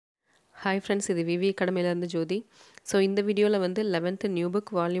Hi friends, இது விவி அகாடமியிலேருந்து ஜோதி. So இந்த வீடியோவில் வந்து 11th நியூ புக்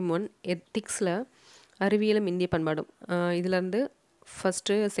வால்யூம் 1 எத்திக்ஸில் அறிவியலும் இந்திய பண்பாடும் இதிலேருந்து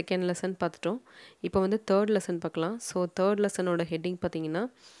ஃபஸ்ட்டு செகண்ட் லெசன் பார்த்துட்டோம். இப்போ வந்து தேர்ட் லெசன் பார்க்கலாம். ஸோ தேர்ட் லெசனோட ஹெட்டிங் பார்த்தீங்கன்னா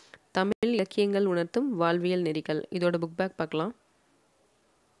தமிழ் இலக்கியங்கள் உணர்த்தும் வாழ்வியல் நெறிகள். இதோட புக் பேக் பார்க்கலாம்.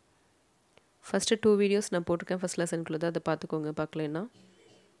 ஃபஸ்ட்டு 2 வீடியோஸ் நான் போட்டிருக்கேன் ஃபஸ்ட் லெசனுக்குள்ளது, அதை பார்த்துக்கோங்க பார்க்கலன்னா.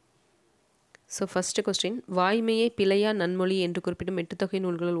 ஸோ ஃபஸ்ட்டு கொஸ்டின், வாய்மையை பிழையா நன்மொழி என்று குறிப்பிடும் 8 தொகை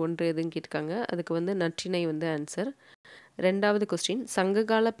நூல்களுள் ஒன்று எதுன்னு கேட்டிருக்காங்க. அதுக்கு வந்து நற்றிணை வந்து ஆன்சர். ரெண்டாவது கொஸ்டின்,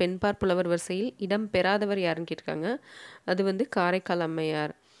 சங்ககால பெண்பார் புலவர் வரிசையில் இடம் பெறாதவர் யாருன்னு கேட்டிருக்காங்க. அது வந்து காரைக்கால்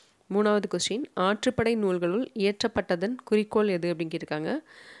அம்மையார். மூணாவது கொஸ்டின், ஆற்றுப்படை நூல்களுள் இயற்றப்பட்டதன் குறிக்கோள் எது அப்படின்னு கேட்டிருக்காங்க.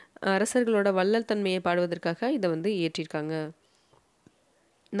 அரசர்களோட வள்ளல் தன்மையை பாடுவதற்காக இதை வந்து இயற்றியிருக்காங்க.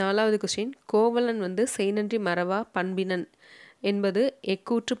 நாலாவது கொஸ்டின், கோவலன் வந்து செய்நன்றி மறவா பண்பினன் என்பது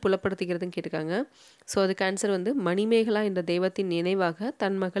எக்கூற்று புலப்படுத்துகிறதுன்னு கேட்டிருக்காங்க. ஸோ அதுக்கு ஆன்சர் வந்து மணிமேகலா என்ற தெய்வத்தின் நினைவாக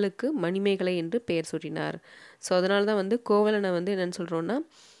தன் மகளுக்கு மணிமேகலை என்று பெயர் சூட்டினார். ஸோ அதனால தான் வந்து கோவலனை வந்து என்னென்னு சொல்கிறோன்னா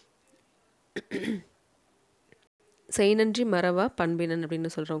செய்நன்றி மறவா பண்பினன்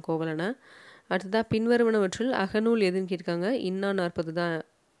அப்படின்னு சொல்கிறோம் கோவலனை. அடுத்ததாக பின்வருவனவற்றில் அகநூல் எதுன்னு கேட்டிருக்காங்க. இன்னா 40 தான்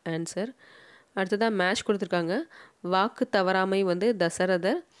ஆன்சர். அடுத்ததாக மேட்ச் கொடுத்துருக்காங்க. வாக்கு தவறாமை வந்து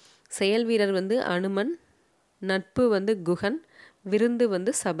தசரதர், செயல் வீரர் வந்து அனுமன், நட்பு வந்து குகன், விருந்து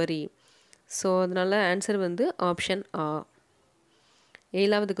வந்து சபரி. ஸோ அதனால் ஆன்சர் வந்து ஆப்ஷன் ஆ.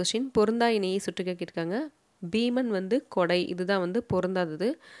 ஏழாவது கொஸ்டின், பொருந்தா இணையை சுட்டு கேட்டிருக்காங்க. பீமன் வந்து கொடை, இதுதான் வந்து பொருந்தாதது.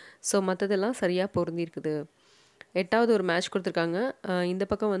 ஸோ மற்றதெல்லாம் சரியாக பொருந்திருக்குது. எட்டாவது ஒரு மேட்ச் கொடுத்துருக்காங்க. இந்த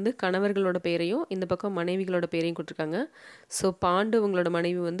பக்கம் வந்து கணவர்களோட பெயரையும் இந்த பக்கம் மனைவிகளோட பெயரையும் கொடுத்துருக்காங்க. ஸோ பாண்டு உங்களோட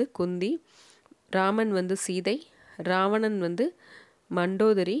மனைவி வந்து குந்தி, ராமன் வந்து சீதை, ராவணன் வந்து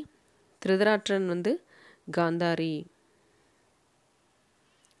மண்டோதரி, திருதராட்டன் வந்து காந்தாரி.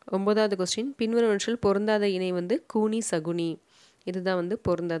 ஒன்பதாவது கொஸ்டின், பின்வருவற்றில் பொருந்தாத இணை வந்து கூனி சகுனி, இதுதான் வந்து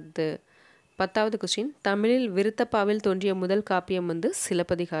பொருந்தாதது. பத்தாவது கொஸ்டின், தமிழில் விருத்தப்பாவில் தோன்றிய முதல் காப்பியம் வந்து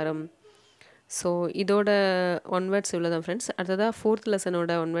சிலப்பதிகாரம். ஸோ இதோட ஒன் வேர்ட்ஸ் இவ்வளோ தான் ஃப்ரெண்ட்ஸ். அடுத்ததாக 4th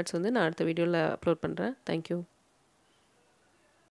லெசனோட ஒன் வேர்ட்ஸ் வந்து நான் அடுத்த வீடியோவில் அப்லோட் பண்ணுறேன். தேங்க்யூ.